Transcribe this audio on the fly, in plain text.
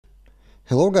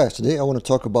Hello guys, today I want to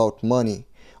talk about money,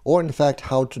 or in fact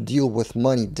how to deal with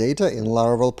money data in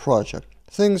Laravel project.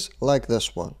 Things like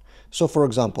this one. So for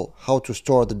example, how to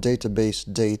store the database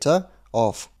data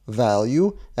of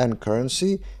value and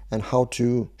currency and how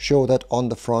to show that on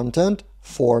the front end,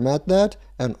 format that,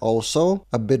 and also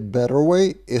a bit better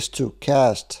way is to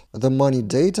cast the money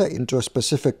data into a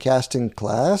specific casting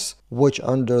class, which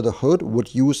under the hood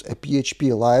would use a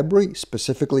PHP library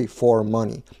specifically for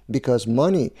money. Because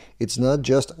money, it's not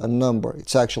just a number,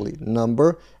 it's actually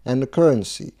number and a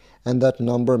currency. And that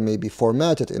number may be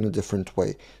formatted in a different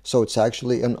way. So it's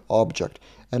actually an object.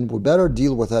 And we better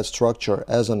deal with that structure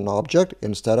as an object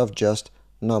instead of just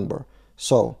number.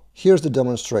 So here's the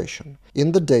demonstration.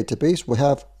 In the database, we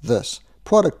have this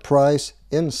product price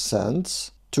in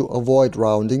cents to avoid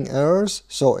rounding errors.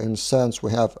 So in cents,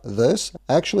 we have this.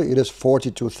 Actually, it is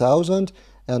 42,000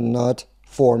 and not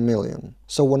 4 million.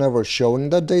 So whenever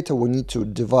showing that data, we need to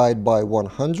divide by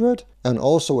 100. And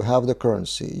also we have the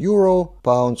currency, euro,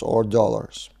 pounds, or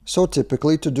dollars. So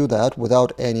typically to do that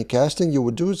without any casting, you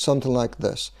would do something like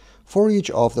this. For each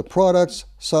of the products,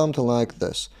 something like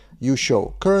this. You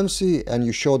show currency and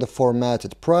you show the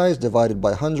formatted price divided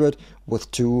by 100 with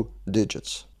 2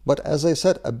 digits. But as I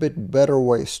said, a bit better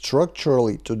way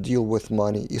structurally to deal with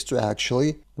money is to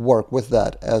actually work with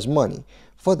that as money.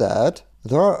 For that,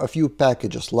 there are a few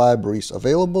packages, libraries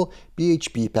available,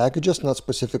 PHP packages, not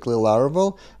specifically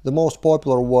Laravel. The most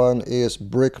popular one is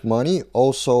Brick Money,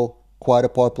 also quite a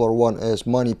popular one is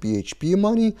Money PHP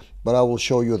Money, but I will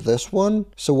show you this one.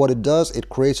 So what it does, it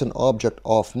creates an object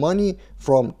of money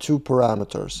from 2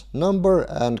 parameters, number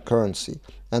and currency.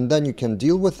 And then you can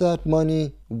deal with that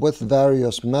money with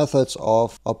various methods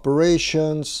of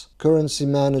operations, currency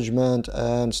management,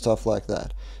 and stuff like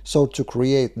that. So to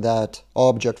create that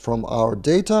object from our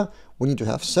data, we need to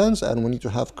have cents and we need to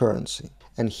have currency.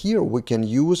 And here we can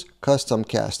use custom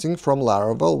casting from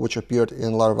Laravel, which appeared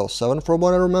in Laravel 7 from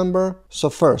what I remember. So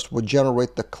first we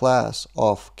generate the class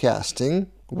of casting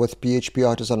with PHP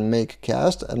artisan make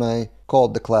cast, and I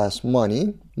called the class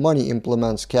money. Money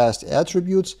implements cast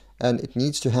attributes and it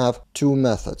needs to have 2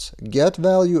 methods, get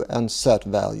value and set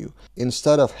value.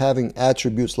 Instead of having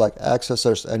attributes like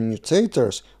accessors and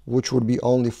mutators, which would be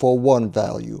only for 1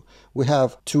 value, we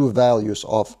have 2 values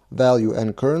of value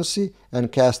and currency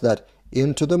and cast that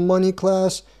into the money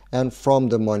class and from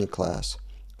the money class.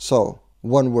 So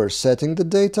when we're setting the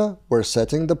data, we're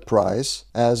setting the price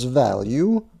as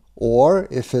value, or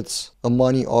if it's a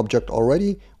money object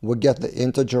already, we get the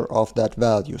integer of that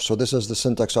value. So this is the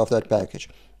syntax of that package.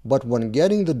 But when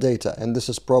getting the data, and this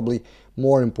is probably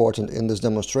more important in this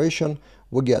demonstration,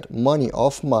 we get money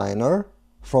of minor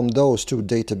from those 2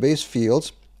 database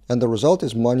fields, and the result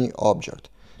is money object.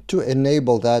 To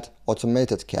enable that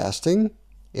automated casting,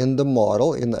 in the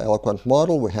model, in the Eloquent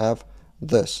model, we have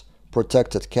this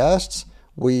protected casts.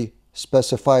 We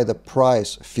specify the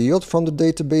price field from the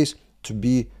database to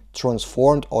be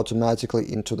transformed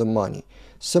automatically into the money.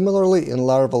 Similarly, in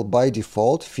Laravel by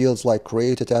default, fields like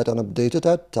created at and updated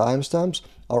at timestamps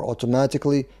are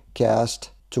automatically cast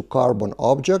to carbon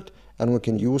object, and we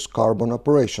can use carbon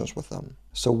operations with them.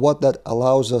 So what that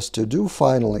allows us to do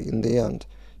finally in the end,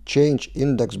 change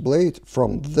index blade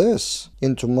from this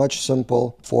into much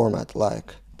simple format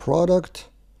like product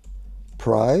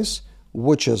price,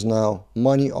 which is now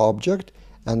money object,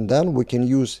 and then we can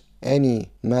use any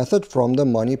method from the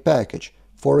money package.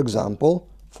 For example,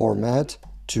 format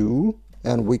to,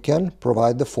 and we can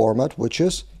provide the format which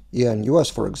is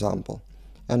ENUS, for example.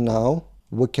 And now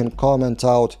we can comment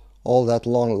out all that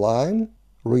long line,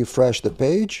 refresh the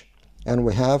page, and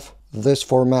we have this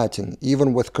formatting,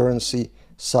 even with currency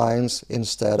signs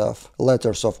instead of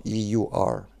letters of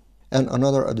EUR. And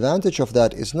another advantage of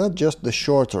that is not just the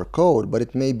shorter code, but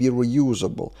it may be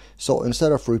reusable. So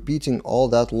instead of repeating all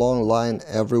that long line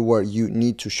everywhere you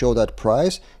need to show that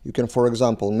price, you can, for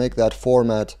example, make that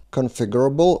format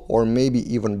configurable or maybe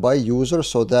even by user,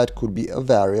 so that could be a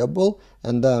variable.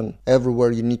 And then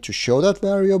everywhere you need to show that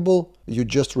variable, you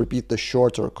just repeat the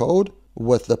shorter code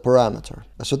with the parameter.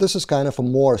 So this is kind of a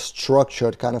more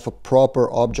structured, kind of a proper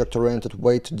object-oriented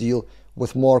way to deal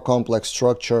with more complex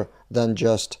structure than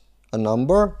just a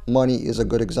number. Money is a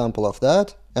good example of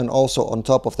that. And also on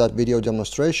top of that video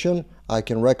demonstration, I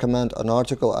can recommend an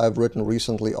article I've written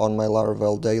recently on my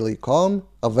Laravel daily.com,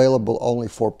 available only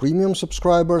for premium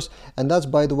subscribers. And that's,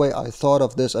 by the way, I thought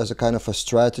of this as a kind of a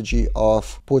strategy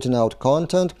of putting out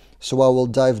content. So I will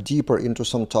dive deeper into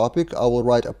some topic. I will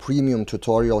write a premium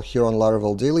tutorial here on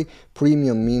Laravel Daily.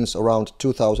 Premium means around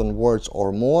 2000 words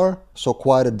or more, so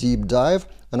quite a deep dive.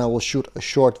 And I will shoot a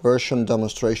short version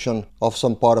demonstration of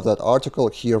some part of that article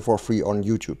here for free on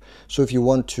YouTube. So if you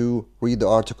want want to read the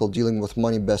article dealing with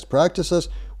money best practices,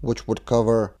 which would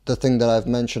cover the thing that I've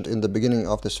mentioned in the beginning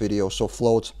of this video, so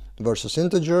floats versus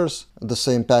integers, the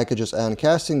same packages and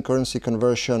casting, currency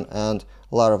conversion, and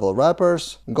Laravel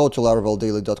wrappers, go to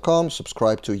laraveldaily.com,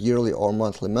 subscribe to yearly or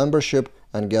monthly membership,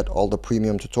 and get all the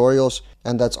premium tutorials.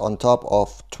 And that's on top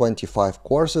of 25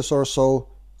 courses or so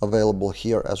available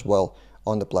here as well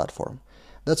on the platform.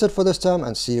 That's it for this time,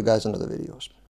 and see you guys in other videos.